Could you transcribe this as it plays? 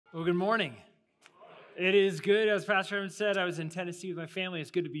Well, good morning. It is good, as Pastor Evan said, I was in Tennessee with my family. It's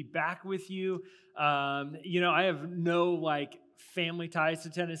good to be back with you. I have no family ties to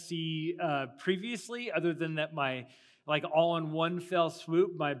Tennessee previously, other than that all in one fell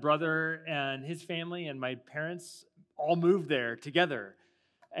swoop, my brother and his family and my parents all moved there together.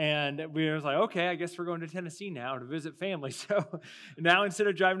 And we was like, okay, I guess we're going to Tennessee now to visit family. So now instead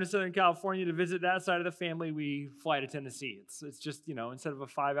of driving to Southern California to visit that side of the family, we fly to Tennessee. It's just, instead of a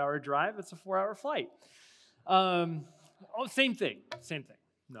 5-hour drive, it's a 4-hour flight. Same thing.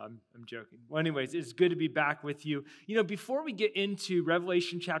 No, I'm joking. Well, anyways, it's good to be back with you. Before we get into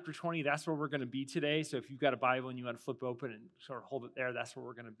Revelation chapter 20, that's where we're going to be today. So if you've got a Bible and you want to flip open and sort of hold it there, that's where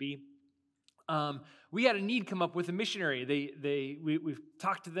we're going to be. We had a need come up with a missionary. We've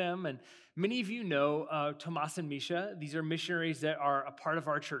talked to them, and many of you know Tomas and Misha. These are missionaries that are a part of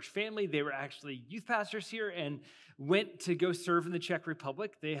our church family. They were actually youth pastors here and went to go serve in the Czech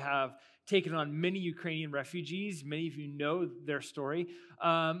Republic. They have taken on many Ukrainian refugees. Many of you know their story.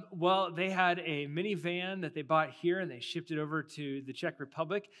 They had a minivan that they bought here, and they shipped it over to the Czech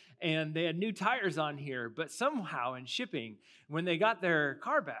Republic, and they had new tires on here. But somehow in shipping, when they got their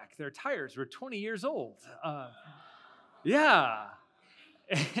car back, their tires were 20 years old. Yeah.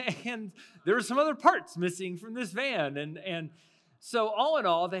 And there were some other parts missing from this van. And so all in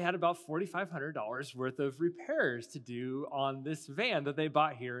all, they had about $4,500 worth of repairs to do on this van that they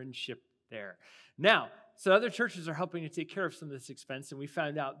bought here and shipped there. Now, so other churches are helping to take care of some of this expense, and we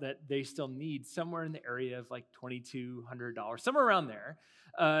found out that they still need somewhere in the area of $2,200, somewhere around there,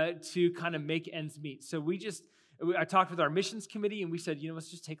 to kind of make ends meet. So I talked with our missions committee, and we said,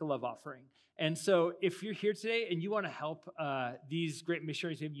 let's just take a love offering. And so if you're here today and you want to help these great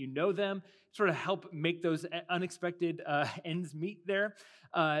missionaries, maybe you know them, sort of help make those unexpected ends meet there,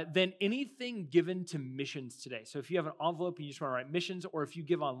 then anything given to missions today. So if you have an envelope and you just want to write missions, or if you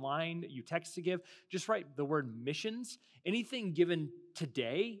give online, you text to give, just write the word missions. Anything given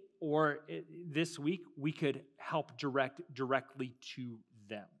today or this week, we could help directly to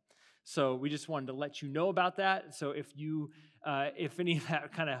them. So we just wanted to let you know about that. So if any of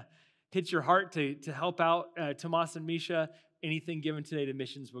that kind of hits your heart to help out Tomas and Misha, anything given today to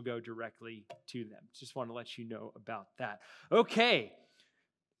missions will go directly to them. Just want to let you know about that. Okay,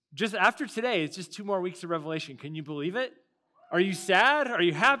 just after today, it's just 2 more weeks of Revelation. Can you believe it? Are you sad? Are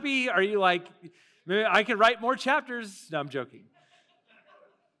you happy? Are you like, maybe I could write more chapters? No, I'm joking.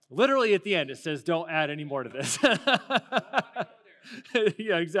 Literally at the end, it says, don't add any more to this.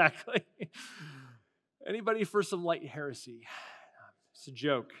 Yeah, exactly. Anybody for some light heresy? It's a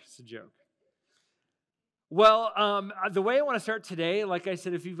joke. Well, the way I want to start today, like I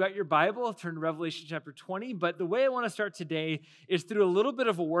said, if you've got your Bible, turn to Revelation chapter 20. But the way I want to start today is through a little bit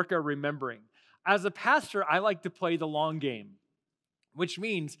of a work of remembering. As a pastor, I like to play the long game, which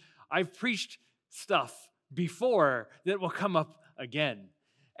means I've preached stuff before that will come up again,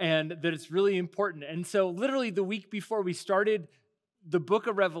 and that it's really important. And so literally the week before we started the book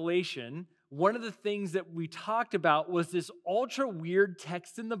of Revelation, one of the things that we talked about was this ultra weird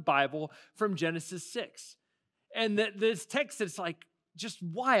text in the Bible from Genesis 6. And this text that's just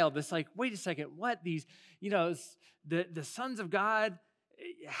wild. It's wait a second, what? These, the sons of God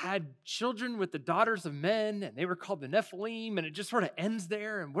had children with the daughters of men, and they were called the Nephilim, and it just sort of ends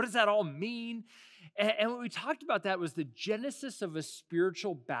there. And what does that all mean? And what we talked about that was the genesis of a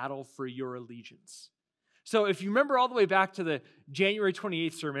spiritual battle for your allegiance. So if you remember all the way back to the January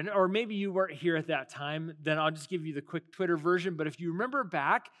 28th sermon, or maybe you weren't here at that time, then I'll just give you the quick Twitter version. But if you remember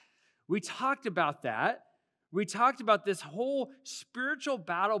back, we talked about that. We talked about this whole spiritual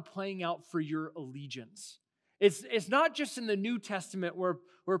battle playing out for your allegiance. It's not just in the New Testament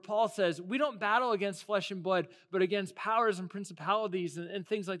where Paul says, we don't battle against flesh and blood, but against powers and principalities and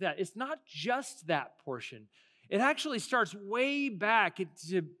things like that. It's not just that portion. It actually starts way back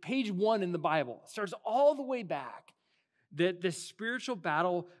to page 1 in the Bible. It starts all the way back that this spiritual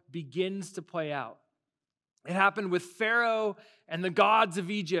battle begins to play out. It happened with Pharaoh and the gods of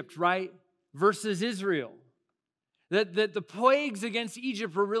Egypt, right? Versus Israel. That the plagues against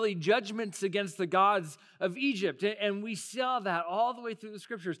Egypt were really judgments against the gods of Egypt. And we saw that all the way through the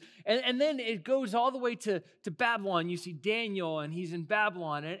scriptures. And then it goes all the way to Babylon. You see Daniel, and he's in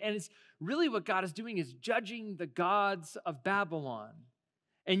Babylon. And it's really what God is doing is judging the gods of Babylon.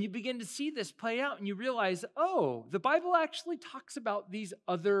 And you begin to see this play out, and you realize, oh, the Bible actually talks about these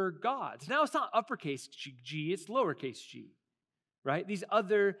other gods. Now, it's not uppercase G, it's lowercase g. Right? These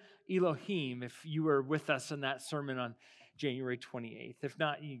other Elohim, if you were with us in that sermon on January 28th. If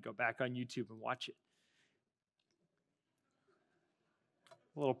not, you can go back on YouTube and watch it.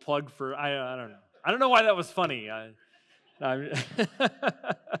 A little plug for, I don't know. I don't know why that was funny.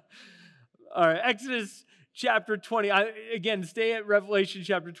 All right, Exodus chapter 20. Again, stay at Revelation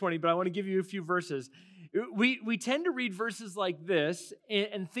chapter 20, but I want to give you a few verses. We tend to read verses like this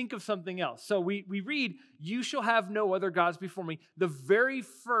and think of something else. So we read, you shall have no other gods before me, the very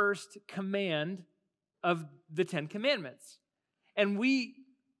first command of the 10 Commandments. And we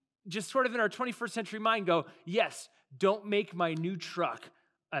just sort of in our 21st century mind go, yes, don't make my new truck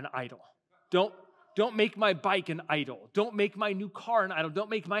an idol. Don't make my bike an idol. Don't make my new car an idol. Don't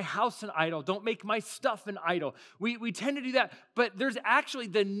make my house an idol. Don't make my stuff an idol. We tend to do that. But there's actually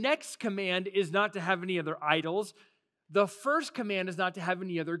the next command is not to have any other idols. The first command is not to have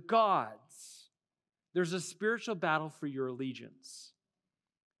any other gods. There's a spiritual battle for your allegiance.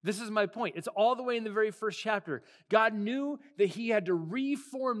 This is my point. It's all the way in the very first chapter. God knew that he had to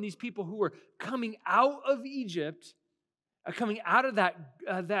reform these people who were coming out of Egypt, coming out of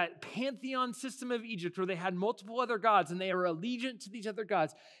that pantheon system of Egypt where they had multiple other gods and they were allegiant to these other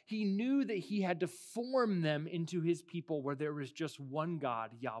gods. He knew that he had to form them into his people where there was just one God,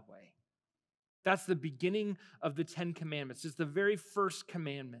 Yahweh. That's the beginning of the 10 Commandments. It's the very first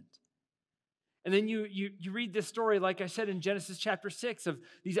commandment. And then you read this story, like I said, in Genesis chapter 6 of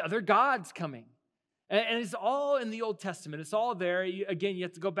these other gods coming. And it's all in the Old Testament. It's all there. Again, you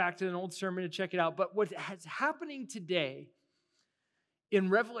have to go back to an old sermon to check it out. But what is happening today in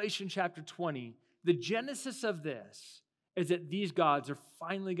Revelation chapter 20, the genesis of this is that these gods are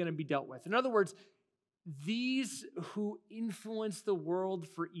finally going to be dealt with. In other words, these who influence the world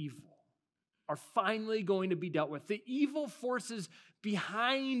for evil are finally going to be dealt with. The evil forces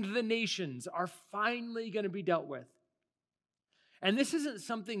behind the nations are finally going to be dealt with. And this isn't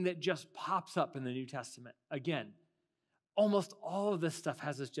something that just pops up in the New Testament. Again, almost all of this stuff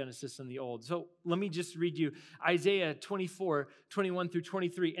has this genesis in the Old. So let me just read you Isaiah 24, 21 through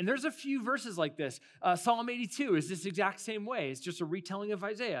 23. And there's a few verses like this. Psalm 82 is this exact same way. It's just a retelling of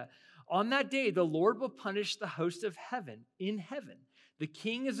Isaiah. On that day, the Lord will punish the host of heaven in heaven, the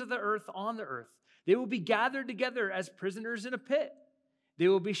kings of the earth on the earth. They will be gathered together as prisoners in a pit. They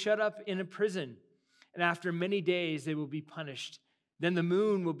will be shut up in a prison. And after many days, they will be punished. Then the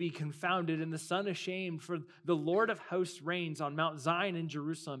moon will be confounded and the sun ashamed, for the Lord of hosts reigns on Mount Zion in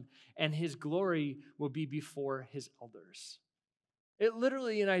Jerusalem, and his glory will be before his elders. It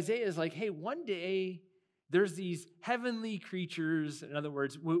literally in Isaiah is like, hey, one day there's these heavenly creatures. In other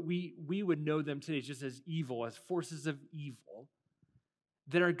words, we would know them today just as evil, as forces of evil,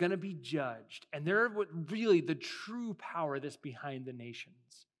 that are going to be judged. And they're what really the true power that's behind the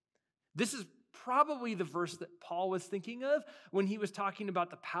nations. This is probably the verse that Paul was thinking of when he was talking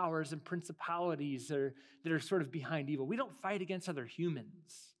about the powers and principalities that are sort of behind evil. We don't fight against other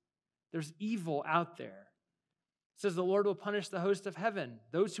humans. There's evil out there. It says the Lord will punish the host of heaven,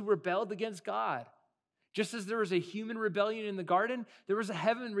 those who rebelled against God. Just as there was a human rebellion in the garden, there was a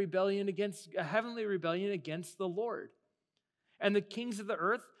heavenly rebellion against the Lord. And the kings of the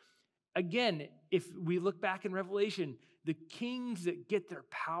earth, again, if we look back in Revelation, the kings that get their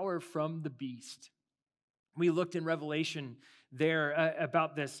power from the beast. We looked in Revelation there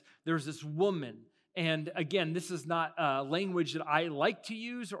about this. There's this woman. And again, this is not a language that I like to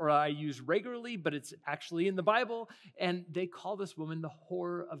use or I use regularly, but it's actually in the Bible. And they call this woman the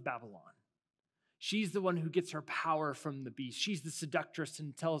whore of Babylon. She's the one who gets her power from the beast. She's the seductress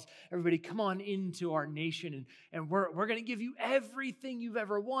and tells everybody, come on into our nation and we're going to give you everything you've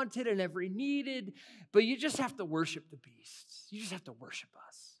ever wanted and ever needed, but you just have to worship the beast. You just have to worship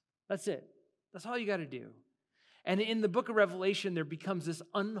us. That's it. That's all you got to do. And in the book of Revelation, there becomes this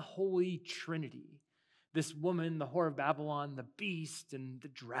unholy trinity. This woman, the whore of Babylon, the beast, and the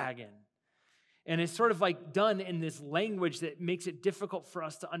dragon. And it's sort of like done in this language that makes it difficult for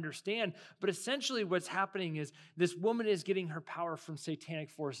us to understand. But essentially what's happening is this woman is getting her power from satanic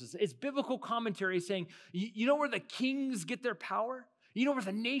forces. It's biblical commentary saying, you know where the kings get their power? You know where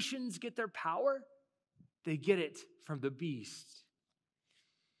the nations get their power? They get it from the beast.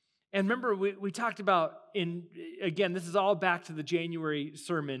 And remember, we talked about, again, this is all back to the January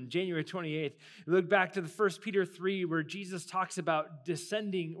sermon, January 28th. We look back to the 1 Peter 3, where Jesus talks about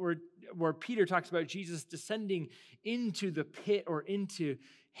descending, or where Peter talks about Jesus descending into the pit or into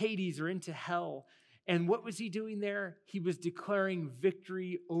Hades or into hell. And what was he doing there? He was declaring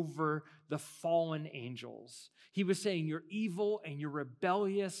victory over the fallen angels. He was saying, you're evil and you're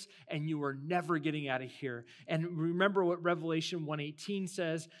rebellious and you are never getting out of here. And remember what Revelation 1:18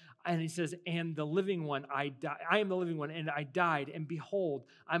 says, and he says, and the living one, I am the living one, and I died, and behold,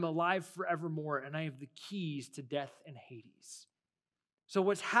 I'm alive forevermore, and I have the keys to death and Hades. So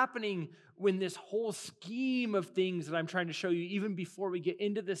what's happening when this whole scheme of things that I'm trying to show you, even before we get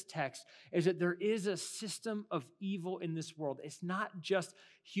into this text, is that there is a system of evil in this world. It's not just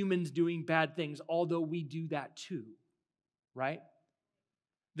humans doing bad things, although we do that too, right?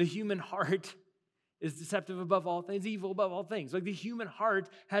 The human heart is deceptive above all things, evil above all things. Like the human heart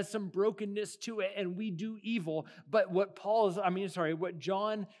has some brokenness to it, and we do evil. But what what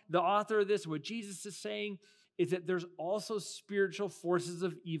John, the author of this, what Jesus is saying is that there's also spiritual forces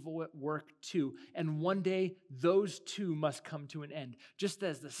of evil at work too. And one day, those two must come to an end. Just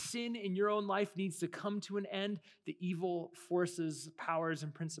as the sin in your own life needs to come to an end, the evil forces, powers,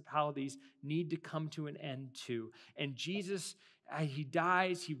 and principalities need to come to an end too. And Jesus, he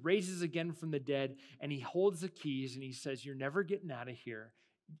dies, he raises again from the dead, and he holds the keys and he says, you're never getting out of here.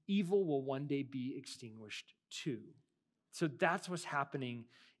 Evil will one day be extinguished too. So that's what's happening.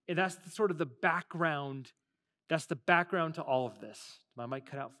 And that's sort of the background. That's the background to all of this. My mic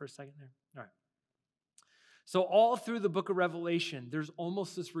cut out for a second there? All right. So all through the book of Revelation, there's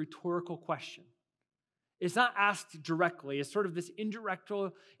almost this rhetorical question. It's not asked directly. It's sort of this indirect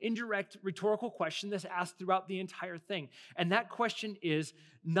rhetorical question that's asked throughout the entire thing. And that question is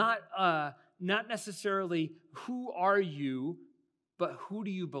not necessarily who are you, but who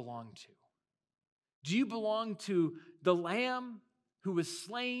do you belong to? Do you belong to the Lamb who was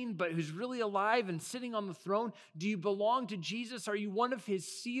slain, but who's really alive and sitting on the throne? Do you belong to Jesus? Are you one of his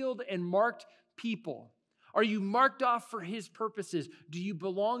sealed and marked people? Are you marked off for his purposes? Do you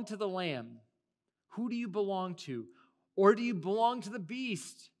belong to the Lamb? Who do you belong to? Or do you belong to the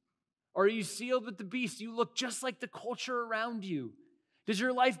beast? Or are you sealed with the beast? You look just like the culture around you. Does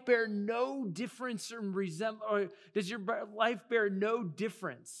your life bear no difference or does your life bear no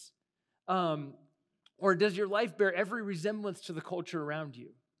difference? Or does your life bear every resemblance to the culture around you?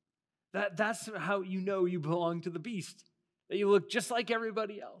 That's how you know you belong to the beast, that you look just like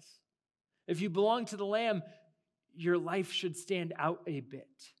everybody else. If you belong to the Lamb, your life should stand out a bit.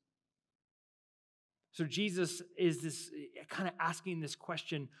 So Jesus is this kind of asking this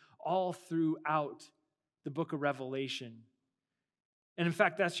question all throughout the book of Revelation. And in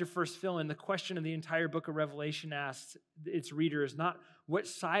fact, that's your first fill-in. The question of the entire book of Revelation asks its reader is not what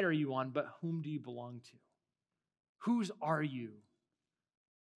side are you on, but whom do you belong to? Whose are you?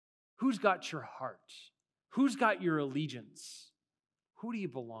 Who's got your heart? Who's got your allegiance? Who do you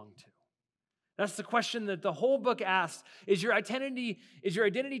belong to? That's the question that the whole book asks. Is your identity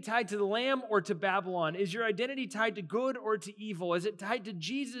tied to the Lamb or to Babylon? Is your identity tied to good or to evil? Is it tied to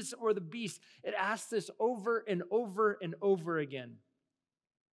Jesus or the beast? It asks this over and over and over again.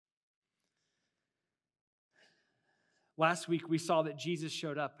 Last week, we saw that Jesus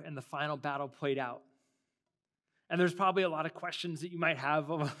showed up and the final battle played out. And there's probably a lot of questions that you might have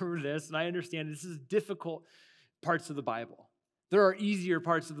over this, and I understand this is difficult parts of the Bible. There are easier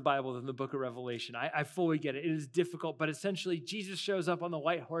parts of the Bible than the book of Revelation. I fully get it. It is difficult, but essentially Jesus shows up on the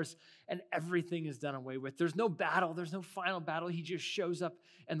white horse and everything is done away with. There's no battle. There's no final battle. He just shows up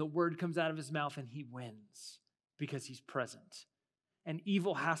and the word comes out of his mouth and he wins because he's present. And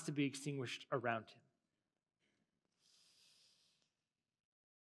evil has to be extinguished around him.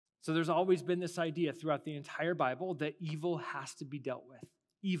 So there's always been this idea throughout the entire Bible that evil has to be dealt with.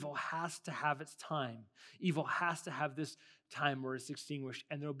 Evil has to have its time. Evil has to have this time where it's extinguished,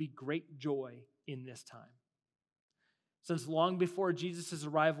 and there'll be great joy in this time. Since long before Jesus'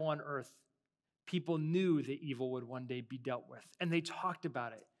 arrival on earth, people knew that evil would one day be dealt with, and they talked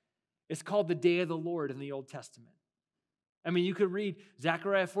about it. It's called the Day of the Lord in the Old Testament. I mean, you could read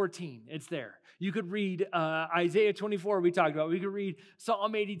Zechariah 14, it's there. You could read Isaiah 24, we talked about. We could read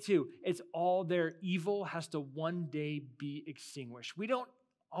Psalm 82. It's all there. Evil has to one day be extinguished. We don't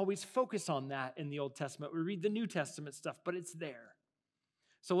always focus on that in the Old Testament. We read the New Testament stuff, but it's there.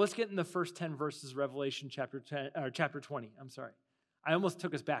 So let's get in the first 10 verses, Revelation chapter 20. I'm sorry. I almost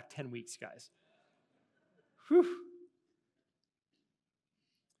took us back 10 weeks, guys. Whew.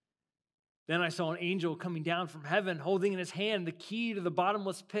 Then I saw an angel coming down from heaven, holding in his hand the key to the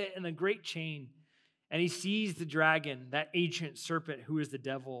bottomless pit and a great chain. And he seized the dragon, that ancient serpent who is the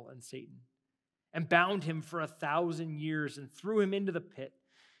devil and Satan, and bound him for 1,000 years and threw him into the pit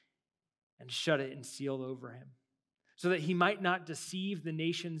and shut it and sealed over him, so that he might not deceive the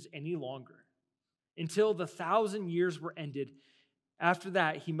nations any longer until the 1,000 years were ended. After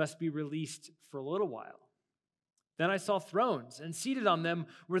that, he must be released for a little while. Then I saw thrones, and seated on them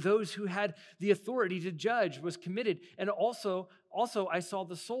were those who had the authority to judge was committed. And also I saw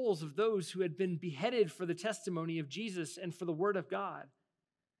the souls of those who had been beheaded for the testimony of Jesus and for the word of God,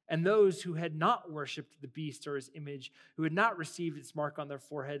 and those who had not worshipped the beast or his image, who had not received its mark on their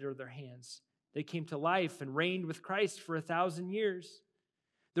forehead or their hands. They came to life and reigned with Christ for 1,000 years.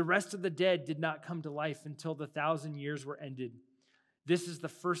 The rest of the dead did not come to life until the 1,000 years were ended. This is the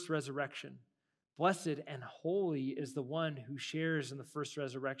first resurrection. Blessed and holy is the one who shares in the first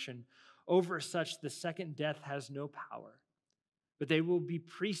resurrection. Over such, the second death has no power. But they will be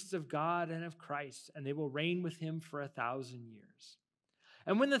priests of God and of Christ, and they will reign with him for 1,000 years.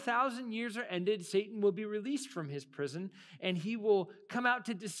 And when the 1,000 years are ended, Satan will be released from his prison, and he will come out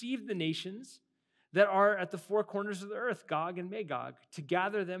to deceive the nations that are at the four corners of the earth, Gog and Magog, to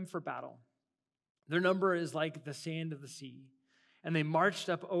gather them for battle. Their number is like the sand of the sea. And they marched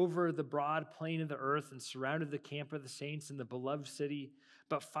up over the broad plain of the earth and surrounded the camp of the saints in the beloved city.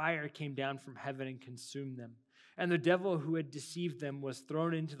 But fire came down from heaven and consumed them. And the devil who had deceived them was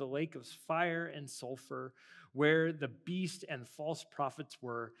thrown into the lake of fire and sulfur, where the beast and false prophets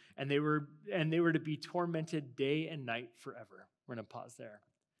were, and they were to be tormented day and night forever. We're going to pause there.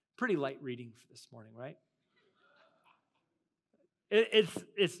 Pretty light reading for this morning, right?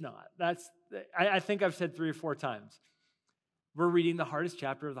 It's not. I think I've said 3 or 4 times. We're reading the hardest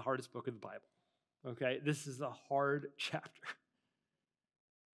chapter of the hardest book of the Bible. Okay, this is a hard chapter.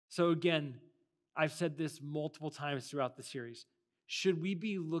 So again, I've said this multiple times throughout the series. Should we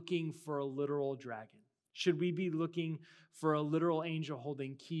be looking for a literal dragon? Should we be looking for a literal angel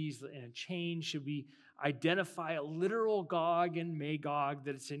holding keys and a chain? Should we identify a literal Gog and Magog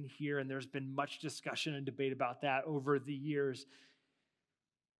that's in here? And there's been much discussion and debate about that over the years.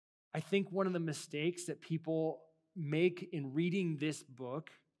 I think one of the mistakes that people make in reading this book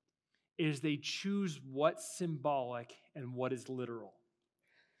is they choose what's symbolic and what is literal.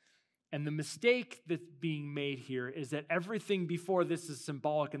 And the mistake that's being made here is that everything before this is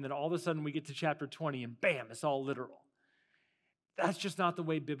symbolic, and then all of a sudden we get to chapter 20 and bam, it's all literal. That's just not the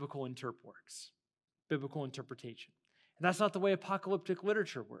way biblical works, biblical interpretation. And that's not the way apocalyptic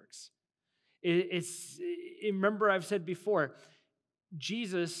literature works. Remember I've said before,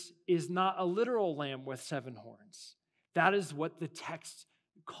 Jesus is not a literal lamb with 7 horns. That is what the text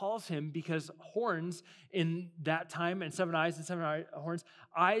calls him, because horns in that time, and 7 eyes and 7 horns,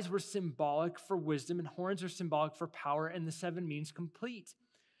 eyes were symbolic for wisdom and horns are symbolic for power, and the 7 means complete.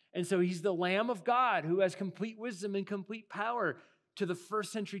 And so he's the Lamb of God who has complete wisdom and complete power. To the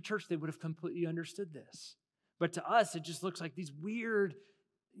first century church, they would have completely understood this. But to us, it just looks like these weird,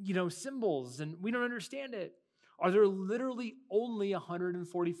 symbols, and we don't understand it. Are there literally only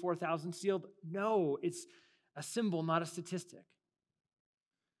 144,000 sealed? No, it's a symbol, not a statistic.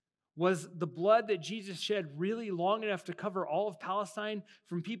 Was the blood that Jesus shed really long enough to cover all of Palestine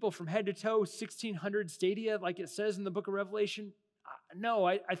from people from head to toe, 1,600 stadia, like it says in the book of Revelation? No,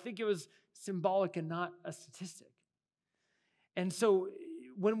 I think it was symbolic and not a statistic. And so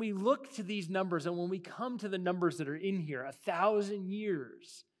when we look to these numbers and when we come to the numbers that are in here, 1,000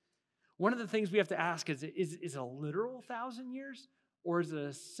 years, one of the things we have to ask is it a literal 1,000 years, or is it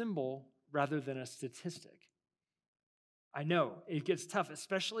a symbol rather than a statistic? I know it gets tough,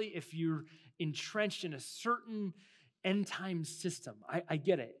 especially if you're entrenched in a certain end time system. I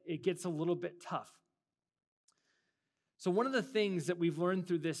get it. It gets a little bit tough. So one of the things that we've learned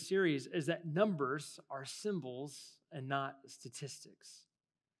through this series is that numbers are symbols and not statistics.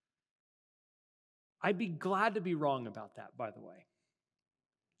 I'd be glad to be wrong about that, by the way.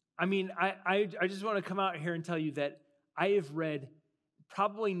 I mean, I just want to come out here and tell you that I have read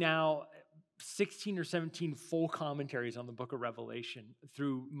probably now 16 or 17 full commentaries on the book of Revelation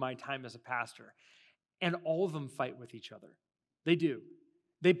through my time as a pastor. And all of them fight with each other. They do.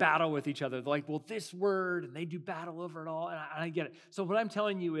 They battle with each other. They're like, well, this word, and they do battle over it all. And I get it. So what I'm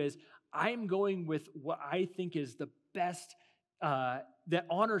telling you is I'm going with what I think is the best, that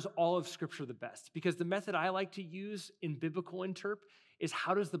honors all of Scripture the best. Because the method I like to use in biblical interp is,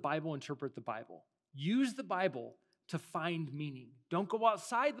 how does the Bible interpret the Bible? Use the Bible to find meaning. Don't go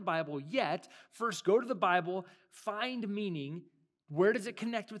outside the Bible yet. First, go to the Bible, find meaning. Where does it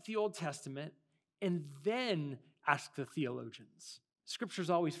connect with the Old Testament? And then ask the theologians. Scripture's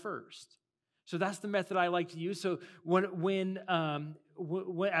always first. So that's the method I like to use. So when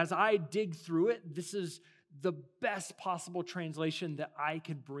as I dig through it, this is the best possible translation that I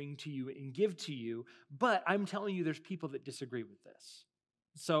could bring to you and give to you. But I'm telling you, there's people that disagree with this.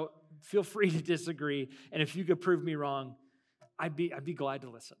 So feel free to disagree. And if you could prove me wrong, I'd be glad to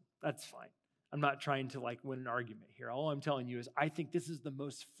listen. That's fine. I'm not trying to win an argument here. All I'm telling you is I think this is the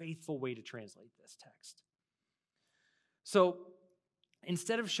most faithful way to translate this text. So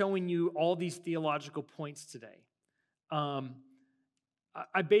instead of showing you all these theological points today,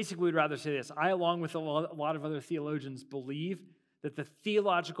 I basically would rather say this. I, along with a lot of other theologians, believe that the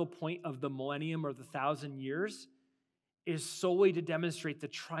theological point of the millennium or the 1,000 years is solely to demonstrate the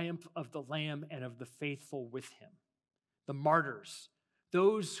triumph of the Lamb and of the faithful with him, the martyrs,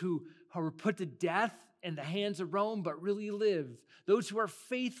 those who were put to death in the hands of Rome but really live, those who are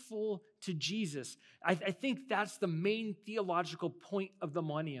faithful to Jesus. I think that's the main theological point of the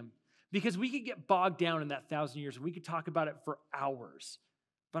millennium, because we could get bogged down in that 1,000 years. We could talk about it for hours,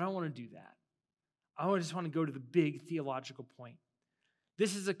 but I don't want to do that. I just want to go to the big theological point.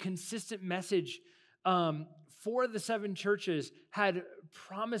 This is a consistent message for the seven churches, had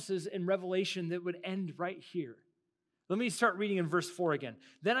promises in Revelation that would end right here. Let me start reading in verse 4 again.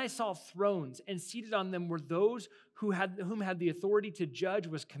 Then I saw thrones, and seated on them were those whom had the authority to judge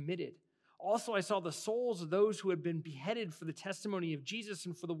was committed. Also I saw the souls of those who had been beheaded for the testimony of Jesus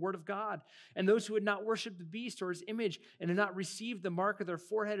and for the word of God, and those who had not worshipped the beast or his image and had not received the mark of their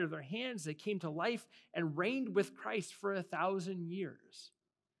forehead or their hands. They came to life and reigned with Christ for 1,000 years.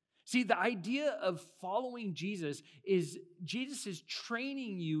 See, the idea of following Jesus is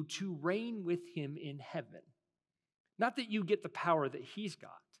training you to reign with him in heaven. Not that you get the power that he's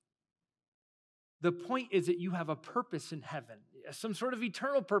got. The point is that you have a purpose in heaven, some sort of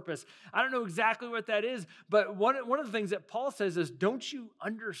eternal purpose. I don't know exactly what that is, but one of the things that Paul says is, don't you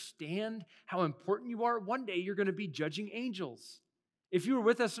understand how important you are? One day you're going to be judging angels. If you were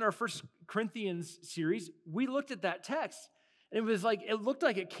with us in our 1 Corinthians series, we looked at that text. And it looked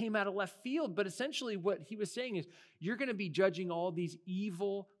like it came out of left field, but essentially what he was saying is, you're going to be judging all these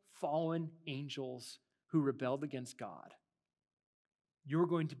evil, fallen angels who rebelled against God. You're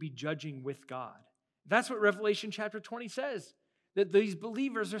going to be judging with God. That's what Revelation chapter 20 says, that these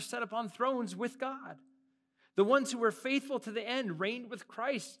believers are set up on thrones with God. The ones who were faithful to the end reigned with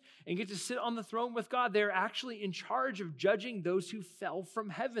Christ and get to sit on the throne with God. They're actually in charge of judging those who fell from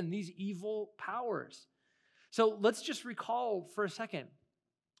heaven, these evil powers. So let's just recall for a second.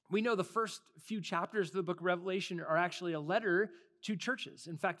 We know the first few chapters of the book of Revelation are actually a letter to churches.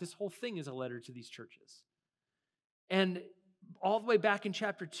 In fact, this whole thing is a letter to these churches. And all the way back in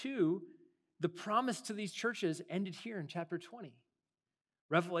chapter 2, the promise to these churches ended here in chapter 20.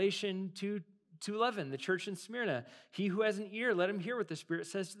 Revelation 2:11, the church in Smyrna. He who has an ear, let him hear what the Spirit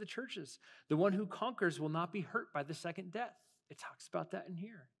says to the churches. The one who conquers will not be hurt by the second death. It talks about that in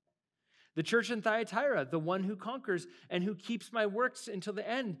here. The church in Thyatira, the one who conquers and who keeps my works until the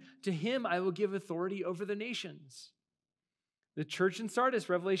end, to him I will give authority over the nations. The church in Sardis,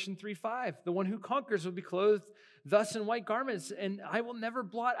 Revelation 3:5, the one who conquers will be clothed thus in white garments, and I will never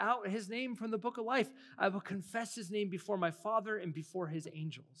blot out his name from the book of life. I will confess his name before my Father and before his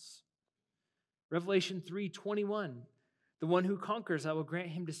angels. Revelation 3:21, the one who conquers, I will grant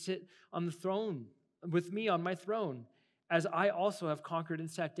him to sit on the throne with me on my throne, as I also have conquered and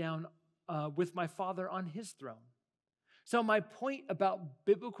sat down with my Father on his throne. So my point about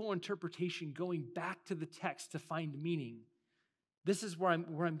biblical interpretation, going back to the text to find meaning, this is where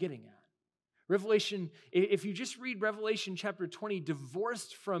I'm getting at. Revelation, if you just read Revelation chapter 20,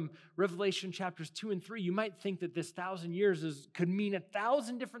 divorced from Revelation chapters 2 and 3, you might think that this 1,000 years could mean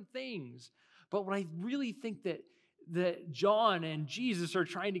 1,000 different things. But what I really think that John and Jesus are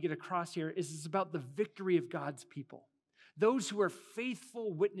trying to get across here is it's about the victory of God's people. Those who are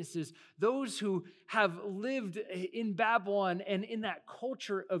faithful witnesses, those who have lived in Babylon and in that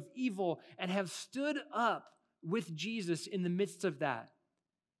culture of evil and have stood up with Jesus in the midst of that.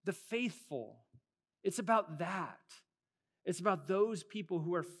 The faithful. It's about that. It's about those people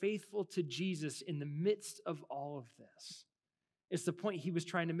who are faithful to Jesus in the midst of all of this. It's the point he was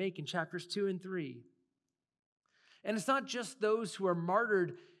trying to make in chapters 2 and 3. And it's not just those who are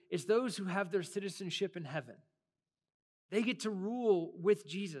martyred, it's those who have their citizenship in heaven. They get to rule with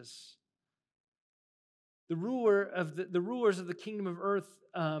Jesus. The rulers of the kingdom of earth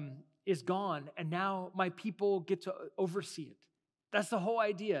is gone, and now my people get to oversee it. That's the whole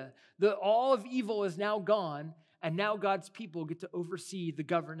idea. All of evil is now gone, and now God's people get to oversee the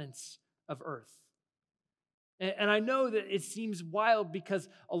governance of earth. And I know that it seems wild because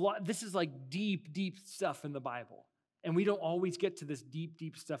this is like deep, deep stuff in the Bible. And we don't always get to this deep,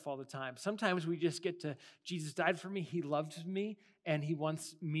 deep stuff all the time. Sometimes we just get to, Jesus died for me, he loves me, and he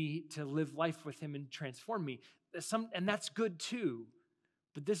wants me to live life with him and transform me. And that's good too.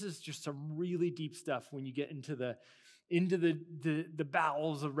 But this is just some really deep stuff when you get into the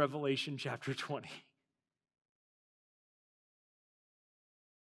bowels of Revelation chapter 20.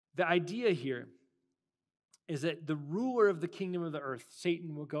 The idea here is that the ruler of the kingdom of the earth,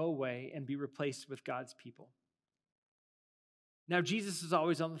 Satan, will go away and be replaced with God's people. Now, Jesus is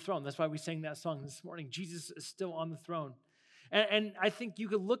always on the throne. That's why we sang that song this morning. Jesus is still on the throne. And I think you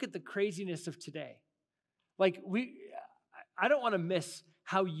could look at the craziness of today. I don't want to miss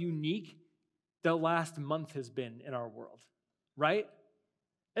how unique the last month has been in our world, right?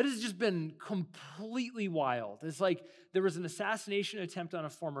 It has just been completely wild. It's like there was an assassination attempt on a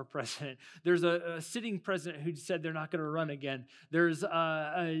former president. There's a sitting president who said they're not going to run again. There's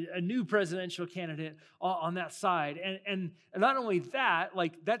a new presidential candidate on that side. And not only that,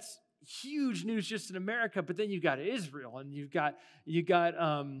 like that's huge news just in America, but then you've got Israel and you've got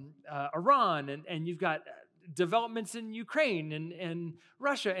Iran and you've got developments in Ukraine and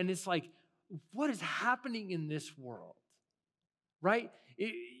Russia. And it's like, what is happening in this world? Right?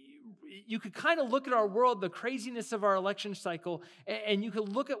 You could kind of look at our world, the craziness of our election cycle, and you could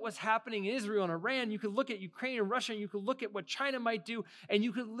look at what's happening in Israel and Iran. You could look at Ukraine and Russia, and you could look at what China might do, and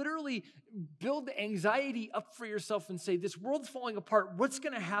you could literally build the anxiety up for yourself and say, this world's falling apart. What's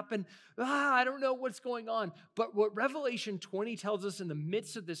going to happen? I don't know what's going on. But what Revelation 20 tells us in the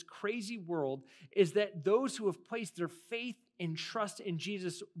midst of this crazy world is that those who have placed their faith and trust in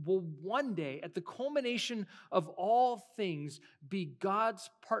Jesus will one day, at the culmination of all things, be God's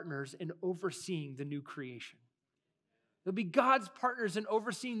partners in overseeing the new creation. They'll be God's partners in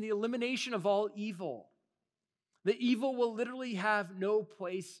overseeing the elimination of all evil. The evil will literally have no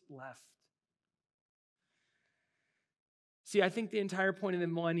place left. See, I think the entire point of the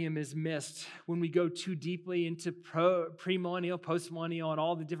millennium is missed when we go too deeply into premillennial, postmillennial, and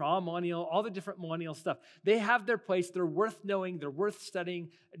all the different millennial stuff. They have their place. They're worth knowing. They're worth studying.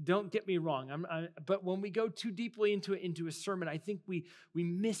 Don't get me wrong. But when we go too deeply into a sermon, I think we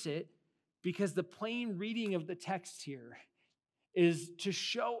miss it because the plain reading of the text here is to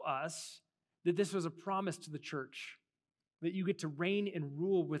show us that this was a promise to the church, that you get to reign and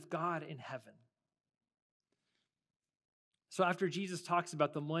rule with God in heaven. So after Jesus talks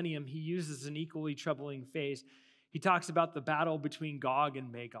about the millennium, he uses an equally troubling phrase. He talks about the battle between Gog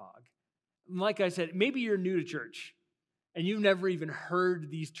and Magog. And like I said, maybe you're new to church and you've never even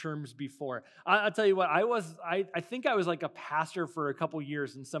heard these terms before. I'll tell you what, I think I was like a pastor for a couple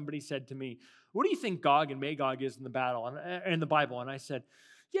years, and somebody said to me, what do you think Gog and Magog is in the battle and in the Bible? And I said,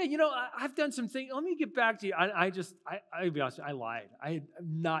 yeah, I've done some things. Let me get back to you. I'll be honest, I lied. I had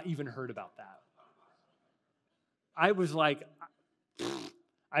not even heard about that. I was like,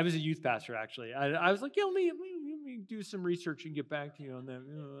 I was a youth pastor, actually. I was like, yeah, let me do some research and get back to you on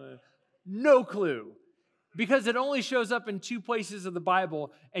that. No clue. Because it only shows up in 2 places of the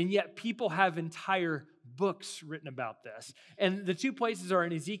Bible, and yet people have entire books written about this. And the 2 places are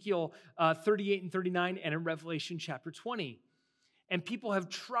in Ezekiel 38 and 39 and in Revelation chapter 20. And people have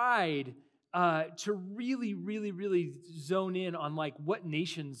tried to really, really, really zone in on like, what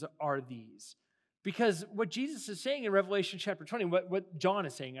nations are these? Because what Jesus is saying in Revelation chapter 20, what John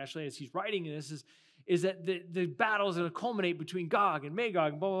is saying actually as he's writing this is that the battle is going to culminate between Gog and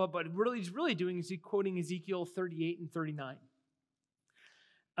Magog, blah, blah, blah. But what he's really doing is he's quoting Ezekiel 38 and 39.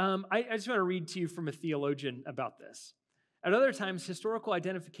 I just want to read to you from a theologian about this. At other times, historical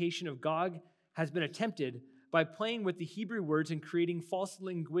identification of Gog has been attempted by playing with the Hebrew words and creating false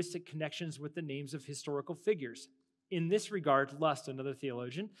linguistic connections with the names of historical figures. In this regard, Lust, another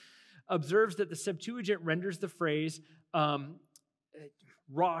theologian, observes that the Septuagint renders the phrase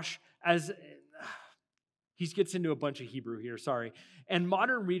Rosh as, he gets into a bunch of Hebrew here, sorry. And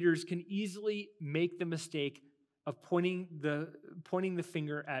modern readers can easily make the mistake of pointing the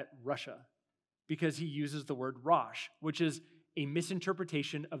finger at Russia because he uses the word Rosh, which is a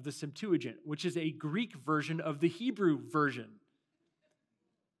misinterpretation of the Septuagint, which is a Greek version of the Hebrew version.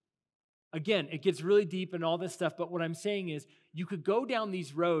 Again, it gets really deep and all this stuff, but what I'm saying is you could go down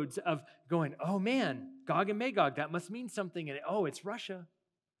these roads of going, oh man, Gog and Magog, that must mean something. And it's Russia.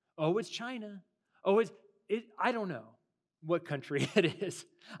 Oh, it's China. I don't know what country it is.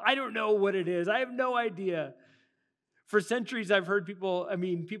 I don't know what it is. I have no idea. For centuries, I've heard people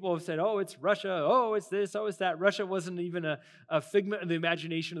have said, oh, it's Russia. Oh, it's this. Oh, it's that. Russia wasn't even a figment of the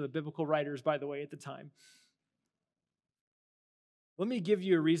imagination of the biblical writers, by the way, at the time. Let me give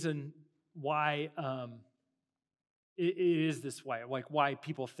you a reason why it is this way, like why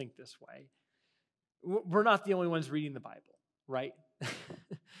people think this way. We're not the only ones reading the Bible, right?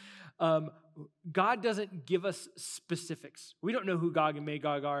 God doesn't give us specifics. We don't know who Gog and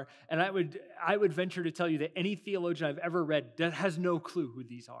Magog are, and I would venture to tell you that any theologian I've ever read has no clue who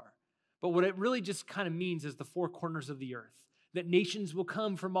these are. But what it really just kind of means is the 4 corners of the earth, that nations will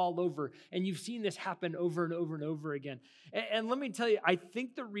come from all over, and you've seen this happen over and over and over again. And let me tell you, I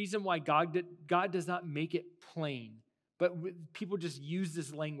think the reason why God does not make it plain, but people just use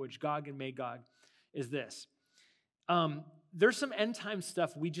this language, Gog and Magog, is this. There's some end time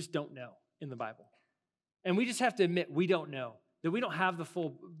stuff we just don't know in the Bible. And we just have to admit we don't know, that we don't have the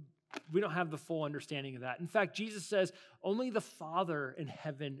full understanding of that. In fact, Jesus says only the Father in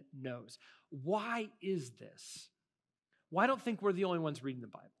heaven knows. Why is this? Well, I don't think we're the only ones reading the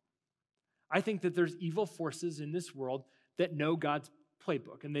Bible. I think that there's evil forces in this world that know God's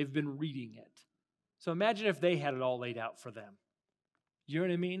playbook, and they've been reading it. So imagine if they had it all laid out for them. You know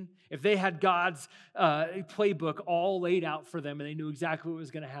what I mean? If they had God's playbook all laid out for them and they knew exactly what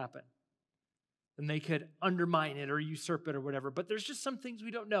was going to happen, then they could undermine it or usurp it or whatever. But there's just some things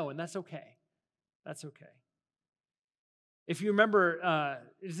we don't know, and that's okay. That's okay. If you remember,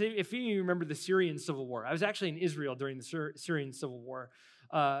 the Syrian Civil War, I was actually in Israel during the Syrian Civil War.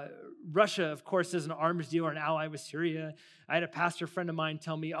 Russia, of course, is an arms dealer, an ally with Syria. I had a pastor friend of mine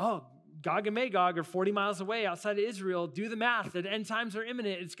tell me, Gog and Magog are 40 miles away outside of Israel. Do the math. The end times are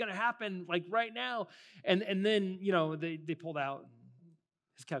imminent. It's going to happen like right now. And then, they pulled out.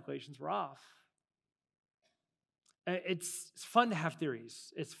 His calculations were off. It's fun to have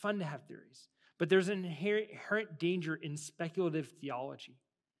theories. It's fun to have theories. But there's an inherent danger in speculative theology.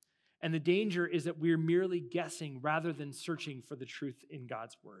 And the danger is that we're merely guessing rather than searching for the truth in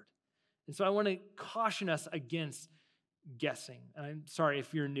God's word. And so I want to caution us against guessing. And I'm sorry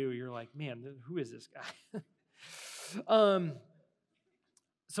if you're new, you're like, man, who is this guy?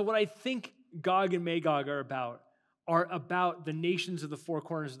 So what I think Gog and Magog are about the nations of the four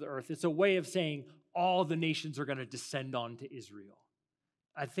corners of the earth. It's a way of saying all the nations are going to descend onto Israel.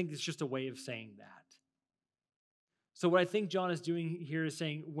 I think it's just a way of saying that. So what I think John is doing here is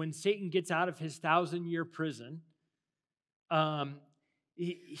saying when Satan gets out of his 1,000-year prison,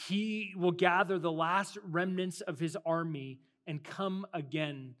 he will gather the last remnants of his army and come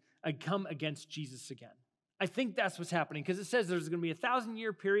against Jesus again. I think that's what's happening because it says there's going to be a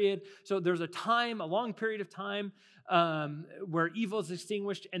 1,000-year period. So there's a long period of time where evil is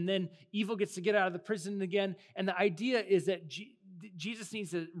extinguished, and then evil gets to get out of the prison again. And the idea is that Jesus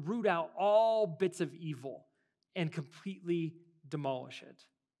needs to root out all bits of evil and completely demolish it.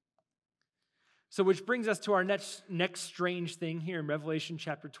 So which brings us to our next strange thing here in Revelation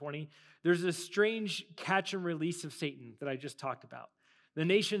chapter 20. There's a strange catch and release of Satan that I just talked about. The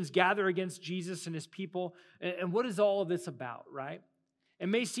nations gather against Jesus and his people. And what is all of this about, right? It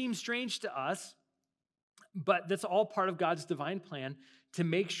may seem strange to us, but that's all part of God's divine plan to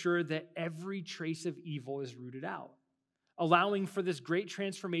make sure that every trace of evil is rooted out, allowing for this great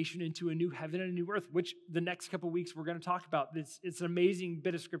transformation into a new heaven and a new earth, which the next couple of weeks we're going to talk about. It's an amazing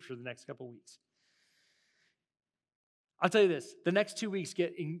bit of scripture the next couple of weeks. I'll tell you this, the next 2 weeks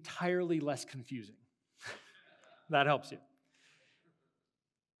get entirely less confusing. That helps you.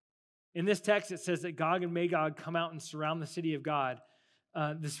 In this text, it says that Gog and Magog come out and surround the city of God,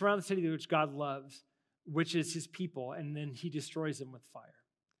 surround the city which God loves, which is his people, and then he destroys them with fire.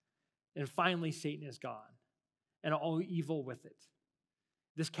 And finally, Satan is gone, and all evil with it.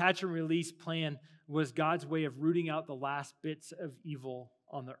 This catch and release plan was God's way of rooting out the last bits of evil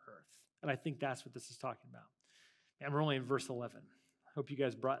on the earth. And I think that's what this is talking about. And we're only in verse 11. Hope you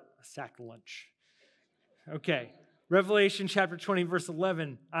guys brought a sack lunch. Okay, Revelation chapter 20, verse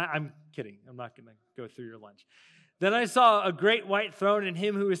 11. I'm kidding. I'm not going to go through your lunch. Then I saw a great white throne and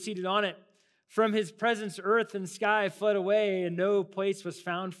him who was seated on it. From his presence, earth and sky fled away, and no place was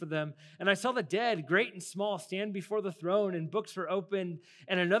found for them. And I saw the dead, great and small, stand before the throne, and books were opened,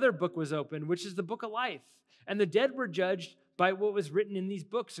 and another book was opened, which is the book of life. And the dead were judged by what was written in these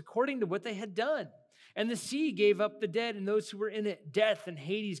books, according to what they had done. And the sea gave up the dead and those who were in it. Death and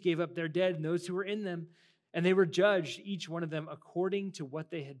Hades gave up their dead and those who were in them. And they were judged, each one of them, according to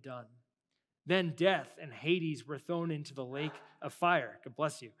what they had done. Then death and Hades were thrown into the lake of fire. God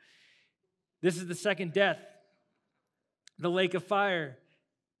bless you. This is the second death, the lake of fire.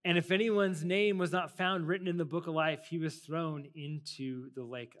 And if anyone's name was not found written in the book of life, he was thrown into the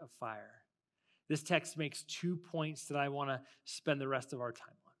lake of fire. This text makes 2 points that I want to spend the rest of our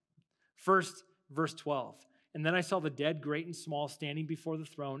time on. First, verse 12. And then I saw the dead, great and small, standing before the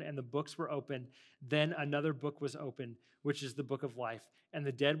throne, and the books were opened. Then another book was opened, which is the book of life. And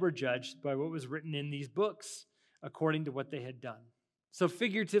the dead were judged by what was written in these books, according to what they had done. So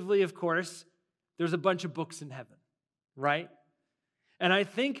figuratively, of course, there's a bunch of books in heaven, right? And I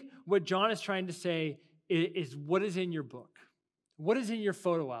think what John is trying to say is what is in your book? What is in your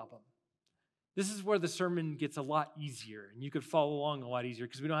photo album? This is where the sermon gets a lot easier, and you could follow along a lot easier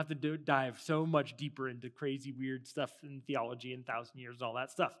because we don't have to dive so much deeper into crazy, weird stuff in theology and 1,000 years and all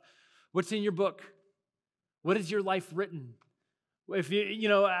that stuff. What's in your book? What is your life written? If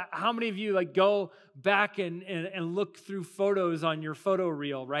how many of you go back and look through photos on your photo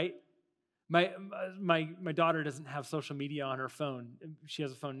reel, right? My daughter doesn't have social media on her phone. She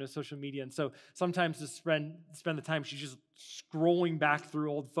has a phone, no social media. And so sometimes to spend the time, she's just scrolling back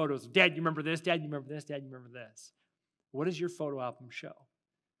through old photos. Dad, you remember this? Dad, you remember this? Dad, you remember this? What does your photo album show?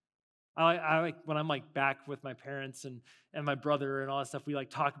 I like when I'm like back with my parents and my brother and all that stuff, we like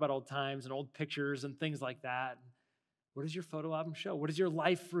talk about old times and old pictures and things like that. What does your photo album show? What does your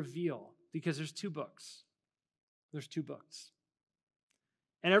life reveal? Because there's two books. There's two books.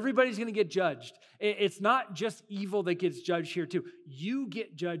 And everybody's going to get judged. It's not just evil that gets judged here too. You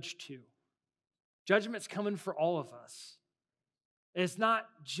get judged too. Judgment's coming for all of us. It's not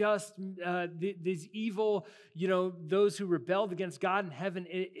just these evil, those who rebelled against God in heaven.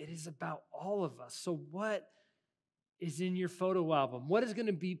 It is about all of us. So what is in your photo album? What is going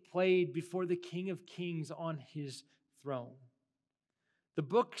to be played before the King of Kings on his throne? There's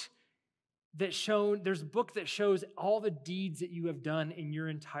a book that shows all the deeds that you have done in your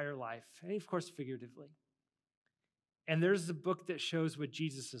entire life, and of course, figuratively. And there's a book that shows what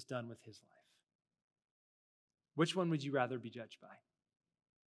Jesus has done with his life. Which one would you rather be judged by?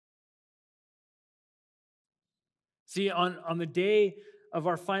 See, on the day of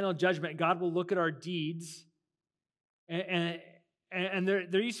our final judgment, God will look at our deeds, and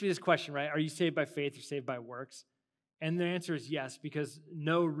there used to be this question, right? Are you saved by faith or saved by works? And the answer is yes, because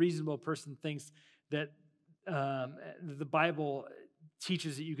no reasonable person thinks that the Bible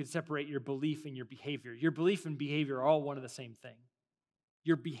teaches that you can separate your belief and your behavior. Your belief and behavior are all one and the same thing.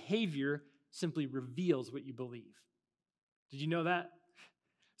 Your behavior simply reveals what you believe. Did you know that?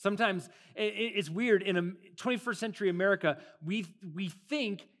 Sometimes it's weird. In 21st century America, we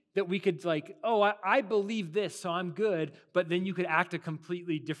think that we could I believe this, so I'm good, but then you could act a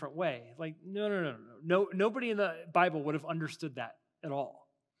completely different way. Like, no. Nobody in the Bible would have understood that at all.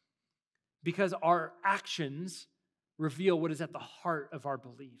 Because our actions reveal what is at the heart of our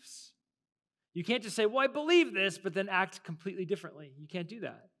beliefs. You can't just say, well, I believe this, but then act completely differently. You can't do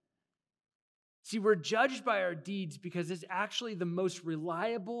that. See, we're judged by our deeds because it's actually the most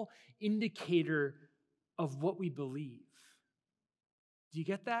reliable indicator of what we believe. Do you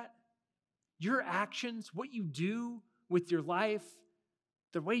get that? Your actions, what you do with your life,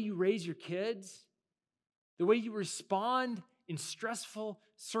 the way you raise your kids, the way you respond in stressful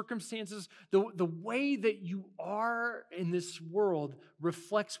circumstances, the way that you are in this world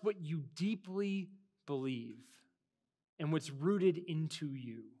reflects what you deeply believe and what's rooted into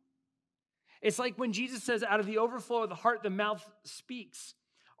you. It's like when Jesus says, out of the overflow of the heart, the mouth speaks.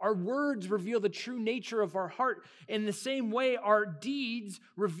 Our words reveal the true nature of our heart. In the same way, our deeds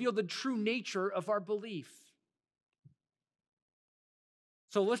reveal the true nature of our belief.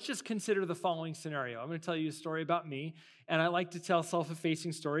 So let's just consider the following scenario. I'm going to tell you a story about me, and I like to tell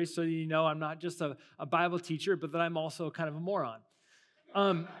self-effacing stories so you know I'm not just a Bible teacher, but that I'm also kind of a moron.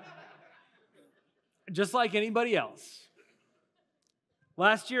 Just like anybody else.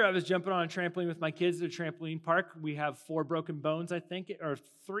 Last year, I was jumping on a trampoline with my kids at a trampoline park. We have 4 broken bones, I think, or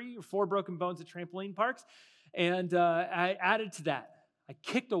 3 or 4 broken bones at trampoline parks. And I added to that. I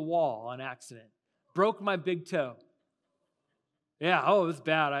kicked a wall on accident, broke my big toe. Yeah, it was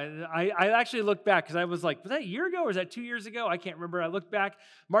bad. I actually looked back because I was like, was that a year ago or was that 2 years ago? I can't remember. I looked back.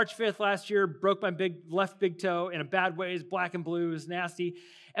 March 5th last year, broke my left big toe in a bad way. It's black and blue. It was nasty.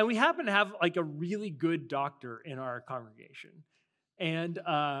 And we happened to have like a really good doctor in our congregation. And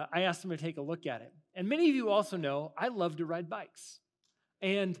I asked him to take a look at it. And many of you also know I love to ride bikes.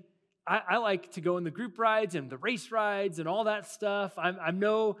 And I like to go in the group rides and the race rides and all that stuff. I'm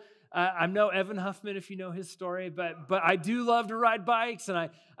no Evan Huffman, if you know his story, but I do love to ride bikes,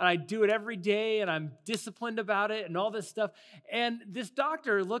 and I do it every day, and I'm disciplined about it and all this stuff. And this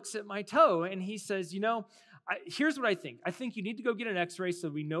doctor looks at my toe, and he says, here's what I think. I think you need to go get an x-ray so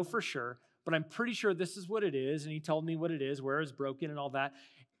we know for sure, but I'm pretty sure this is what it is. And he told me what it is, where it's broken and all that.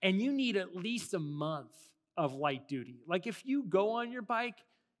 And you need at least a month of light duty. Like if you go on your bike,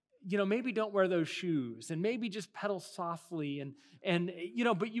 maybe don't wear those shoes and maybe just pedal softly and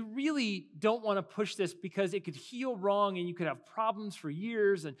but you really don't want to push this because it could heal wrong and you could have problems for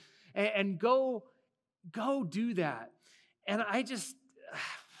years and go do that. And I just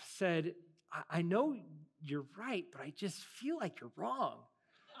said, I know you're right, but I just feel like you're wrong.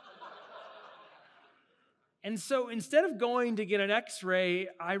 And so instead of going to get an x-ray,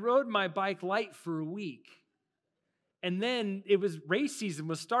 I rode my bike light for a week. And then race season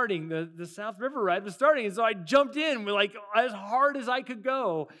was starting. The South River ride was starting. And so I jumped in with as hard as I could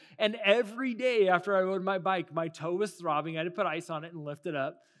go. And every day after I rode my bike, my toe was throbbing. I had to put ice on it and lift it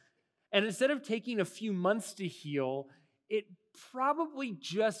up. And instead of taking a few months to heal, it probably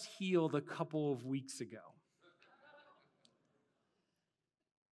just healed a couple of weeks ago.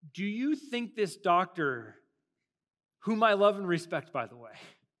 Do you think this doctor, whom I love and respect, by the way,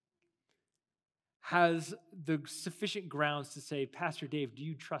 has the sufficient grounds to say, Pastor Dave, do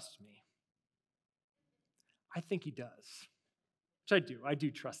you trust me? I think he does. Which I do. I do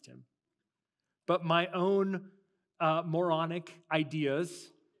trust him. but my own moronic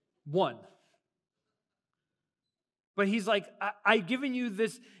ideas won. But he's like, I've given you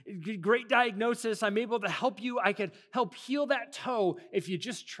this great diagnosis. I'm able to help you. I could help heal that toe if you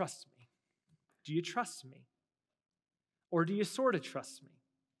just trust me. Do you trust me? Or do you sort of trust me?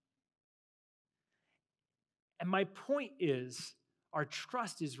 And my point is, our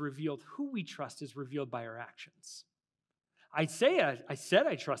trust is revealed. Who we trust is revealed by our actions. I said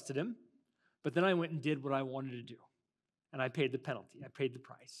I trusted him, but then I went and did what I wanted to do. And I paid the penalty. I paid the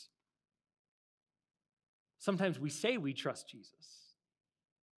price. Sometimes we say we trust Jesus,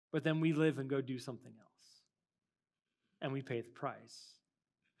 but then we live and go do something else. And we pay the price.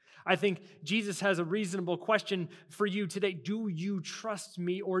 I think Jesus has a reasonable question for you today. Do you trust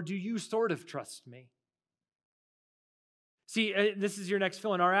me, or do you sort of trust me? See, this is your next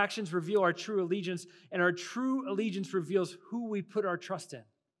fill in. Our actions reveal our true allegiance, and our true allegiance reveals who we put our trust in.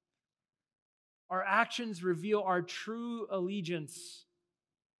 Our actions reveal our true allegiance,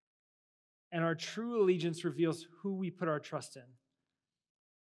 and our true allegiance reveals who we put our trust in.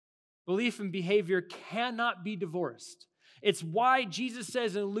 Belief and behavior cannot be divorced. It's why Jesus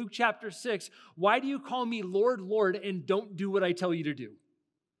says in Luke chapter 6, why do you call me Lord, Lord, and don't do what I tell you to do?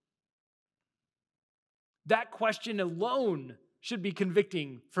 That question alone should be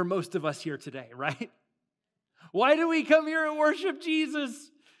convicting for most of us here today, right? Why do we come here and worship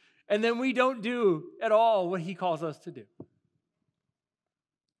Jesus, and then we don't do at all what he calls us to do?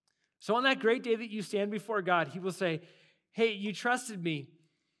 So on that great day that you stand before God, he will say, hey, you trusted me,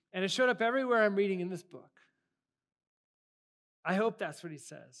 and it showed up everywhere I'm reading in this book. I hope that's what he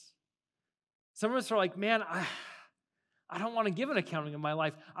says. Some of us are like, man, I don't want to give an accounting of my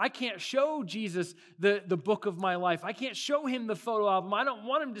life. I can't show Jesus the book of my life. I can't show him the photo album. I don't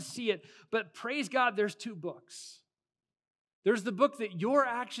want him to see it. But praise God, there's two books. There's the book that your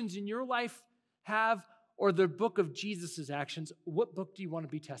actions in your life have, or the book of Jesus' actions. What book do you want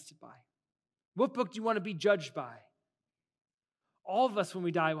to be tested by? What book do you want to be judged by? All of us, when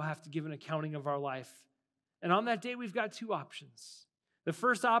we die, will have to give an accounting of our life. And on that day, we've got two options. The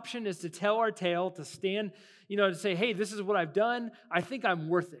first option is to tell our tale, to stand, to say, hey, this is what I've done. I think I'm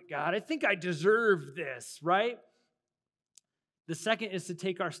worth it, God. I think I deserve this, right? The second is to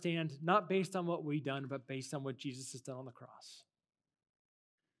take our stand, not based on what we've done, but based on what Jesus has done on the cross.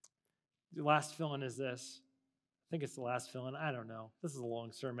 The last fill-in is this. I think it's the last fill-in. I don't know. This is a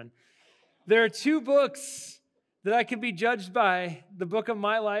long sermon. There are two books that I can be judged by, the book of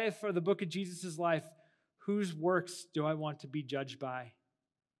my life or the book of Jesus' life. Whose works do I want to be judged by?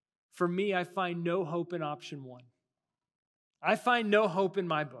 For me, I find no hope in option one. I find no hope in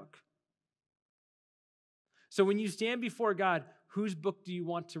my book. So when you stand before God, whose book do you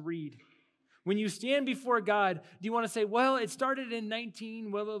want to read? When you stand before God, do you want to say, well, it started in 19,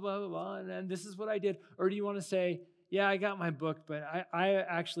 blah, blah, blah, blah, blah, and this is what I did? Or do you want to say, yeah, I got my book, but I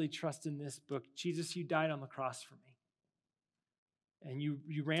actually trust in this book. Jesus, you died on the cross for me. And you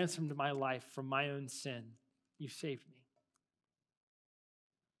ransomed my life from my own sin. You saved me.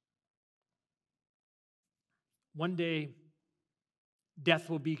 One day, death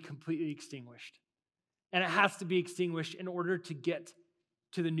will be completely extinguished. And it has to be extinguished in order to get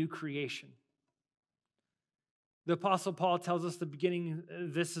to the new creation. The Apostle Paul tells us the beginning,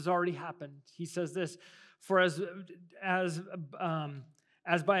 this has already happened. He says this, for as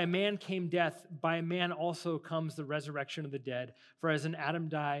by a man came death, by a man also comes the resurrection of the dead. For as in Adam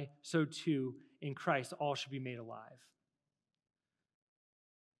died, so too in Christ all should be made alive.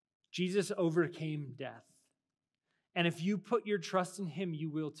 Jesus overcame death. And if you put your trust in him, you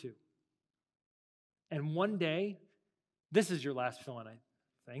will too. And one day, this is your last fill-in, I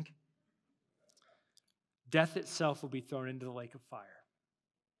think. Death itself will be thrown into the lake of fire.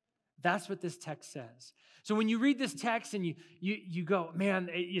 That's what this text says. So when you read this text and you go, man,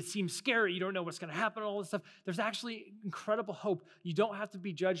 it seems scary. You don't know what's going to happen, all this stuff. There's actually incredible hope. You don't have to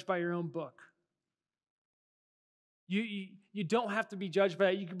be judged by your own book. You don't have to be judged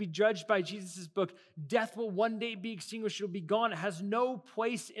by it. You can be judged by Jesus' book. Death will one day be extinguished. It'll be gone. It has no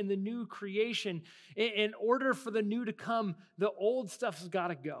place in the new creation. In order for the new to come, the old stuff has got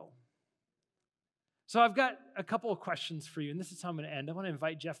to go. So I've got a couple of questions for you, and this is how I'm going to end. I want to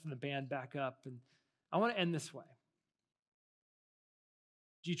invite Jeff and the band back up, and I want to end this way.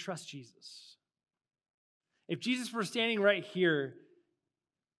 Do you trust Jesus? If Jesus were standing right here,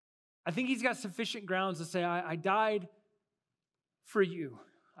 I think he's got sufficient grounds to say, I died for you.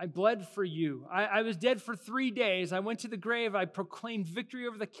 I bled for you. I was dead for 3 days. I went to the grave. I proclaimed victory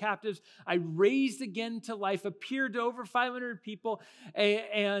over the captives. I raised again to life, appeared to over 500 people.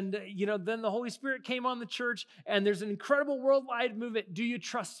 And then the Holy Spirit came on the church, and there's an incredible worldwide movement. Do you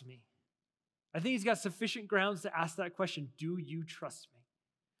trust me? I think he's got sufficient grounds to ask that question. Do you trust me?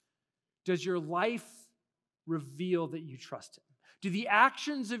 Does your life reveal that you trust him? Do the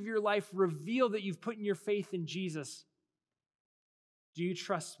actions of your life reveal that you've put in your faith in Jesus? Do you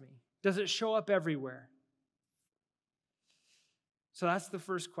trust me? Does it show up everywhere? So that's the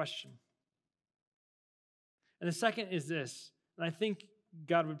first question. And the second is this, and I think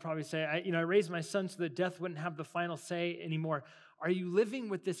God would probably say, I raised my son so that death wouldn't have the final say anymore. Are you living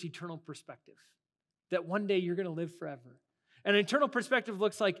with this eternal perspective that one day you're going to live forever? An eternal perspective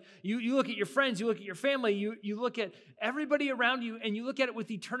looks like you look at your friends, you look at your family, you look at everybody around you, and you look at it with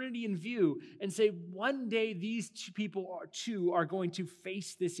eternity in view and say, one day these two people are going to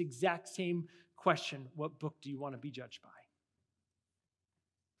face this exact same question. What book do you want to be judged by?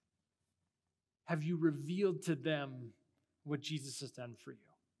 Have you revealed to them what Jesus has done for you?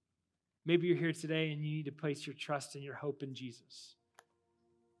 Maybe you're here today and you need to place your trust and your hope in Jesus.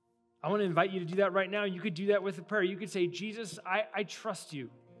 I want to invite you to do that right now. You could do that with a prayer. You could say, Jesus, I trust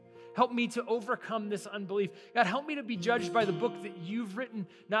you. Help me to overcome this unbelief. God, help me to be judged by the book that you've written,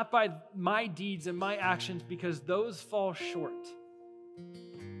 not by my deeds and my actions, because those fall short.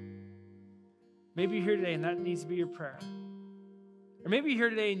 Maybe you're here today and that needs to be your prayer. Or maybe you're here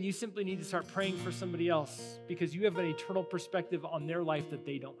today and you simply need to start praying for somebody else because you have an eternal perspective on their life that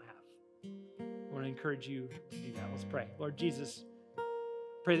they don't have. I want to encourage you to do that. Let's pray. Lord Jesus,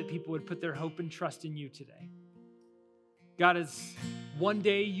 pray that people would put their hope and trust in you today. God, as one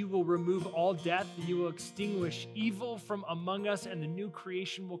day you will remove all death, and you will extinguish evil from among us, and the new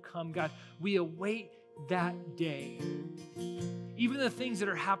creation will come. God, we await that day. Even the things that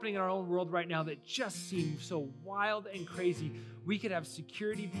are happening in our own world right now that just seem so wild and crazy, we could have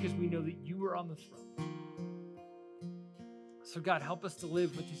security because we know that you are on the throne. So God, help us to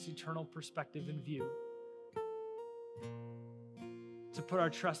live with this eternal perspective in view, to put our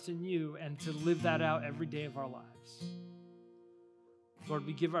trust in you and to live that out every day of our lives. Lord,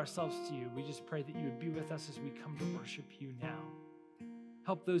 we give ourselves to you. We just pray that you would be with us as we come to worship you now.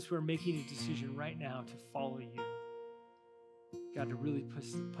 Help those who are making a decision right now to follow you. God, to really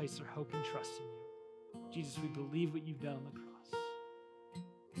place their hope and trust in you. Jesus, we believe what you've done on the cross.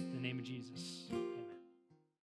 In the name of Jesus.